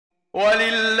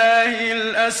وَلِلَّهِ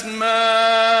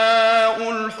الْأَسْمَاءُ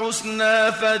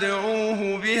الْحُسْنَى فَادْعُوهُ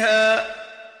بِهَا.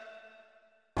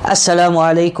 Assalamu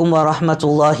alaikum wa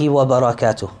rahmatullahi wa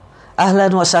barakatuh.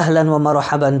 Ahlan wa sahlan wa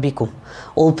marhaban bikum.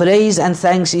 All praise and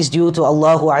thanks is due to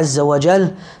Allah Azza wa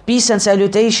Jal. Peace and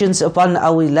salutations upon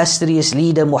our illustrious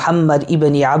leader Muhammad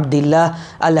ibn Abdullah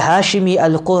al-Hashimi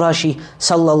al-Qurashi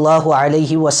sallallahu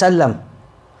alayhi wa sallam.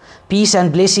 Peace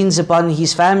and blessings upon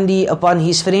his family, upon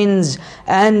his friends,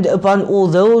 and upon all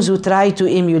those who try to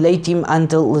emulate him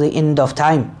until the end of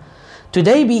time.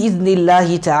 Today,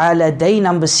 bi-idhnillahi ta'ala, day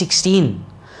number 16,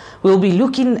 we'll be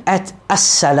looking at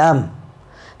Al-Salaam.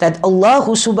 That Allah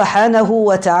subhanahu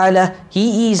wa ta'ala,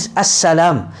 He is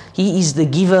Al-Salaam. He is the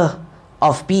giver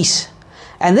of peace.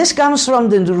 And this comes from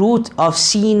the root of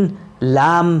Sin,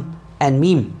 Lam, and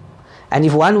Mim. And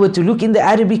if one were to look in the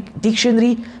Arabic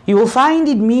dictionary, you will find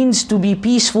it means to be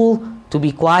peaceful, to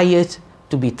be quiet,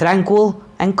 to be tranquil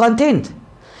and content.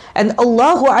 And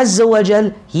Allah Azza wa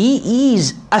Jal, He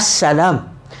is As-Salam.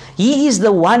 He is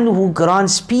the one who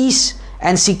grants peace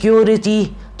and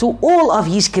security to all of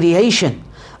His creation.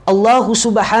 Allah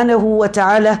subhanahu wa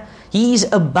ta'ala, He is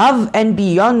above and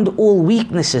beyond all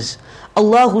weaknesses.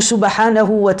 Allah subhanahu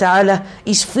wa ta'ala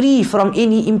is free from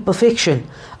any imperfection.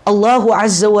 Allah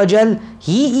Azza wa Jal,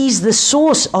 He is the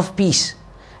source of peace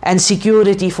and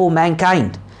security for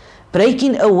mankind.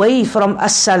 Breaking away from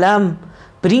As-Salam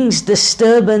brings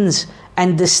disturbance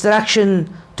and destruction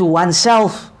to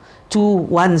oneself, to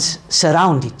one's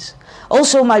surroundings.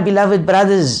 Also, my beloved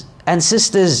brothers and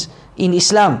sisters in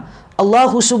Islam, Allah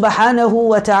subhanahu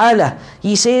wa ta'ala,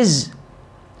 He says,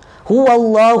 هو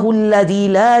الله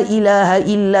الذي لا إله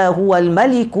إلا هو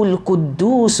الملك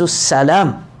القدوس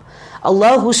السلام.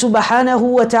 Allah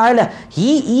subhanahu wa ta'ala,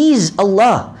 He is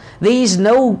Allah. There is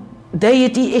no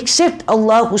deity except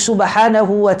Allah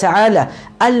subhanahu wa ta'ala.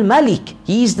 Al-Malik,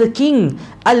 He is the King.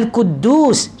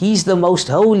 Al-Quddus, He is the most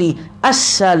holy.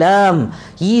 As-Salam,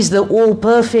 He is the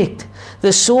all-perfect,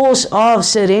 the source of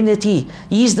serenity.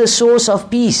 He is the source of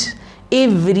peace.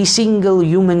 Every single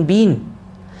human being,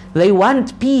 they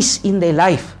want peace in their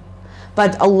life.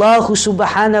 But Allah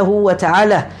subhanahu wa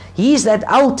ta'ala, He is that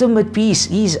ultimate peace.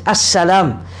 He is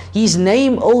As-Salam. His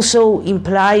name also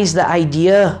implies the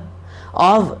idea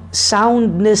of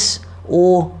soundness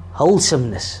or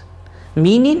wholesomeness.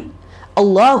 Meaning,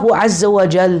 Allah Azza wa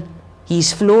Jal, He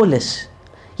is flawless.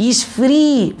 He is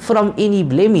free from any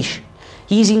blemish.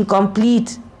 He is in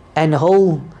complete and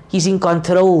whole. He is in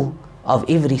control of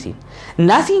everything.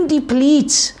 Nothing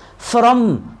depletes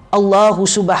from Allah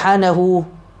subhanahu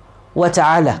wa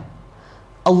ta'ala.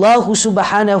 Allah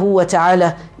subhanahu wa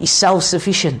ta'ala is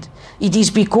self-sufficient. It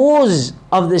is because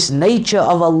of this nature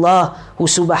of Allah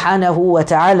subhanahu wa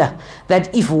ta'ala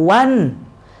that if one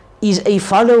is a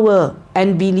follower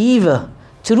and believer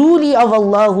truly of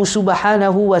Allah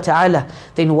subhanahu wa ta'ala,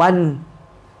 then one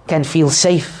can feel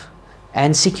safe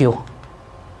and secure.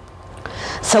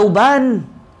 Thawban,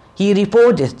 he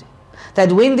reported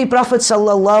that when the Prophet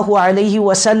sallallahu alaihi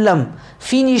wasallam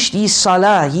finished his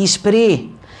salah, his prayer,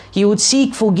 he would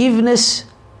seek forgiveness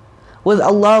with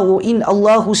Allah or in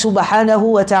Allah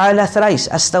subhanahu wa ta'ala thrice,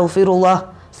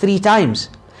 astaghfirullah 3 times.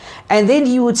 And then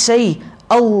he would say,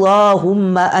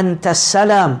 Allahumma anta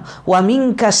salam wa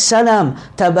minka salam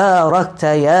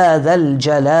tabarakta ya dhal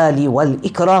jalali wal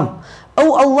ikram.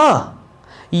 Oh Allah,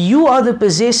 You are the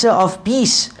possessor of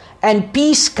peace and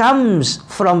peace comes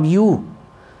from You.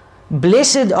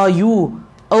 Blessed are You,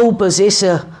 O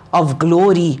possessor of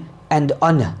glory and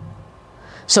honor.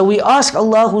 So we ask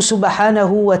Allah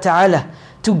subhanahu wa ta'ala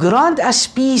to grant us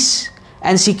peace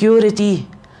and security,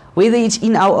 whether it's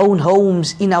in our own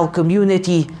homes, in our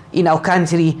community, in our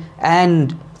country,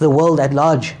 and the world at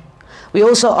large. We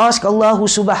also ask Allah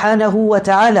subhanahu wa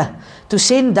ta'ala to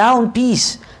send down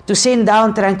peace, to send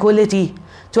down tranquility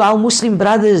to our Muslim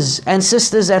brothers and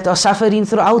sisters that are suffering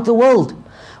throughout the world.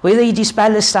 Whether it is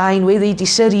Palestine, whether it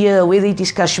is Syria, whether it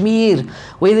is Kashmir,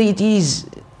 whether it is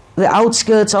the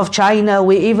outskirts of China,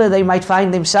 wherever they might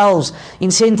find themselves,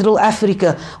 in Central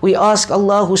Africa, we ask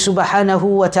Allah subhanahu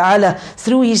wa ta'ala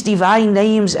through His divine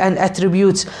names and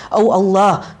attributes, Oh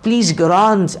Allah, please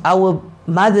grant our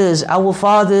mothers, our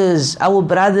fathers, our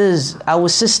brothers, our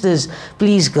sisters,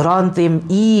 please grant them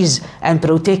ease and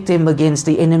protect them against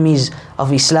the enemies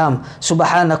of Islam.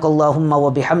 Subhanakallahumma wa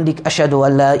bihamdik, ashhadu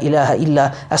an la ilaha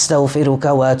illa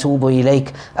astaghfiruka wa atubu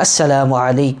ilayk. Assalamu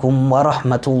alaikum wa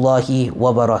rahmatullahi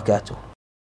wa barakatuh.